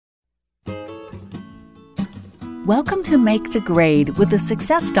Welcome to Make the Grade with the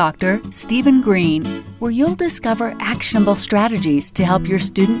Success Doctor, Stephen Green, where you'll discover actionable strategies to help your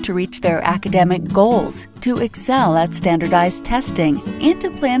student to reach their academic goals, to excel at standardized testing, and to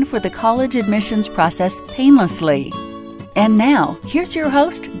plan for the college admissions process painlessly. And now, here's your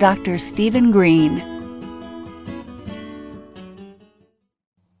host, Dr. Stephen Green.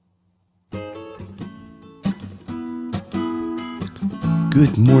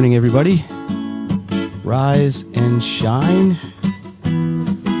 Good morning, everybody. Rise and shine.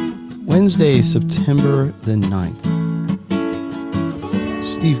 Wednesday, September the 9th.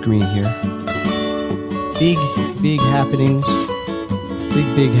 Steve Green here. Big happenings.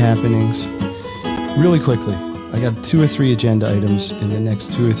 Big happenings. Really quickly, I got 2 or 3 agenda items in the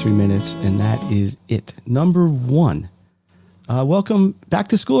next 2 or 3 minutes, and that is it. Number 1, welcome back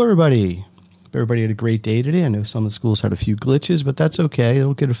to school, everybody. Hope everybody had a great day today. I know some of the schools had a few glitches, but that's okay.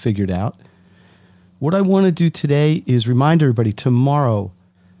 It'll get it figured out. What I want to do today is remind everybody tomorrow,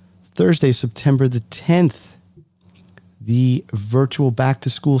 Thursday, September the 10th, the virtual Back to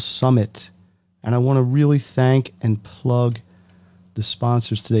School Summit. And I want to really thank and plug the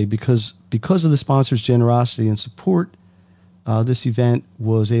sponsors today because of the sponsors' generosity and support, this event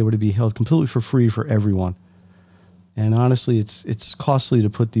was able to be held completely for free for everyone. And honestly, it's costly to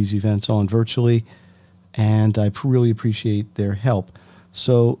put these events on virtually, and I really appreciate their help.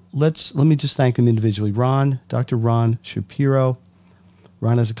 So let me just thank them individually. Dr. Ron Shapiro.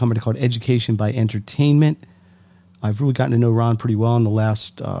 Ron has a company called Education by Entertainment. I've really gotten to know Ron pretty well in the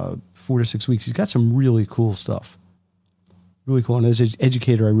last 4 to 6 weeks. He's got some really cool stuff. Really cool. And as an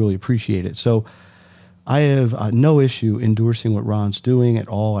educator, I really appreciate it. So I have no issue endorsing what Ron's doing at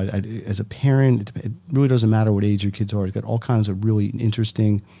all. As a parent, it really doesn't matter what age your kids are. He's got all kinds of really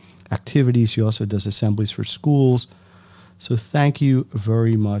interesting activities. He also does assemblies for schools. So thank you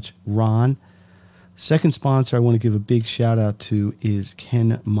very much, Ron. Second sponsor I want to give a big shout out to is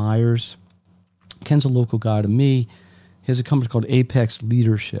Ken Myers. Ken's a local guy to me. He has a company called Apex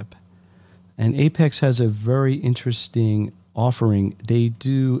Leadership. And Apex has a very interesting offering. They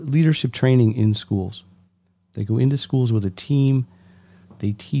do leadership training in schools. They go into schools with a team.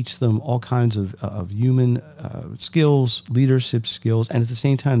 They teach them all kinds of human skills, leadership skills, and at the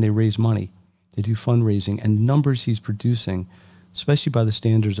same time they raise money. They do fundraising, and the numbers he's producing, especially by the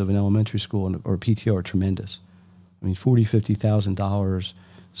standards of an elementary school or PTO, are tremendous. I mean, $40,000, $50,000.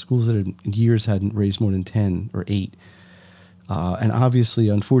 Schools that in years hadn't raised more than 10 or 8. And obviously,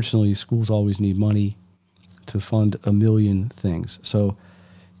 unfortunately, schools always need money to fund a million things. So,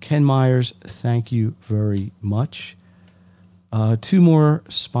 Ken Myers, thank you very much. 2 more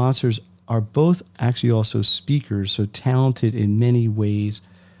sponsors are both actually also speakers, so talented in many ways.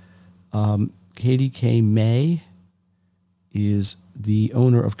 Katie K. May is the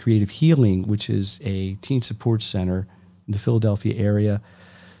owner of Creative Healing, which is a teen support center in the Philadelphia area.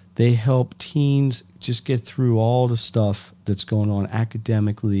 They help teens just get through all the stuff that's going on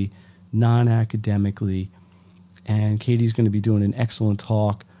academically, non-academically. And Katie's going to be doing an excellent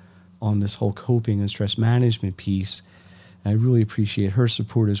talk on this whole coping and stress management piece. And I really appreciate her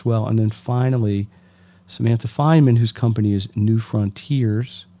support as well. And then finally, Samantha Feynman, whose company is New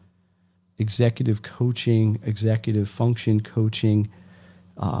Frontiers, executive coaching, executive function coaching,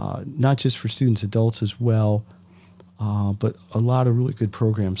 not just for students, adults as well, but a lot of really good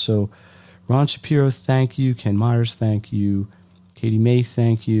programs. So Ron Shapiro, thank you. Ken Myers, thank you. Katie May,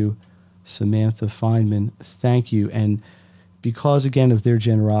 thank you. Samantha Feynman, thank you. And because, again, of their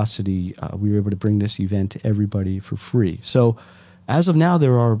generosity, we were able to bring this event to everybody for free. So as of now,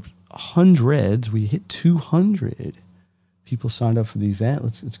 there are hundreds. We hit 200 people signed up for the event.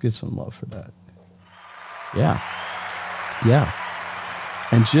 Let's get some love for that. Yeah.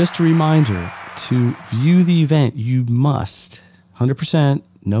 And just a reminder, to view the event, you must, 100%,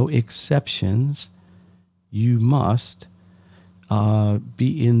 no exceptions, you must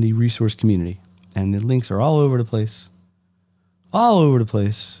be in the resource community. And the links are all over the place,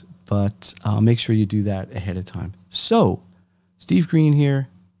 but make sure you do that ahead of time. So, Steve Green here.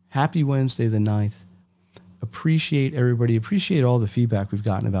 Happy Wednesday the 9th. Appreciate everybody. Appreciate all the feedback we've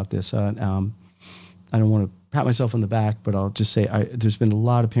gotten about this. I don't want to pat myself on the back, but I'll just say there's been a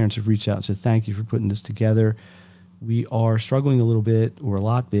lot of parents who've reached out and said, thank you for putting this together. We are struggling a little bit or a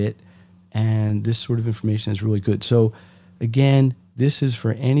lot bit, and this sort of information is really good. So again, this is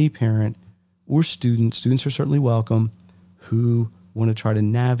for any parent or student. Students are certainly welcome who want to try to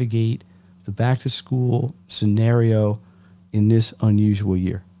navigate the back to school scenario in this unusual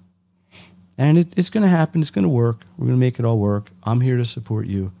year. And it's going to happen. It's going to work. We're going to make it all work. I'm here to support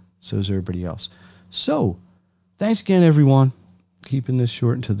you. So is everybody else. So thanks again, everyone. Keeping this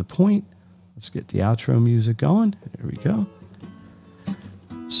short and to the point. Let's get the outro music going. There we go.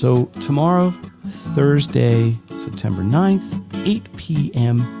 So tomorrow, Thursday, September 9th, 8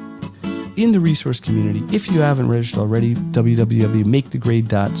 p.m. in the resource community. If you haven't registered already,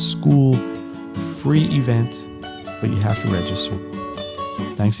 www.makethegrade.school, free event, but you have to register.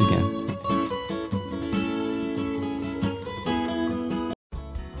 Thanks again.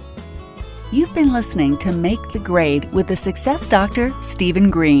 You've been listening to Make the Grade with the Success Doctor,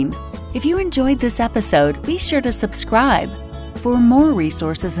 Stephen Green. If you enjoyed this episode, be sure to subscribe. For more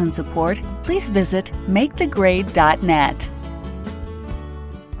resources and support, please visit makethegrade.net.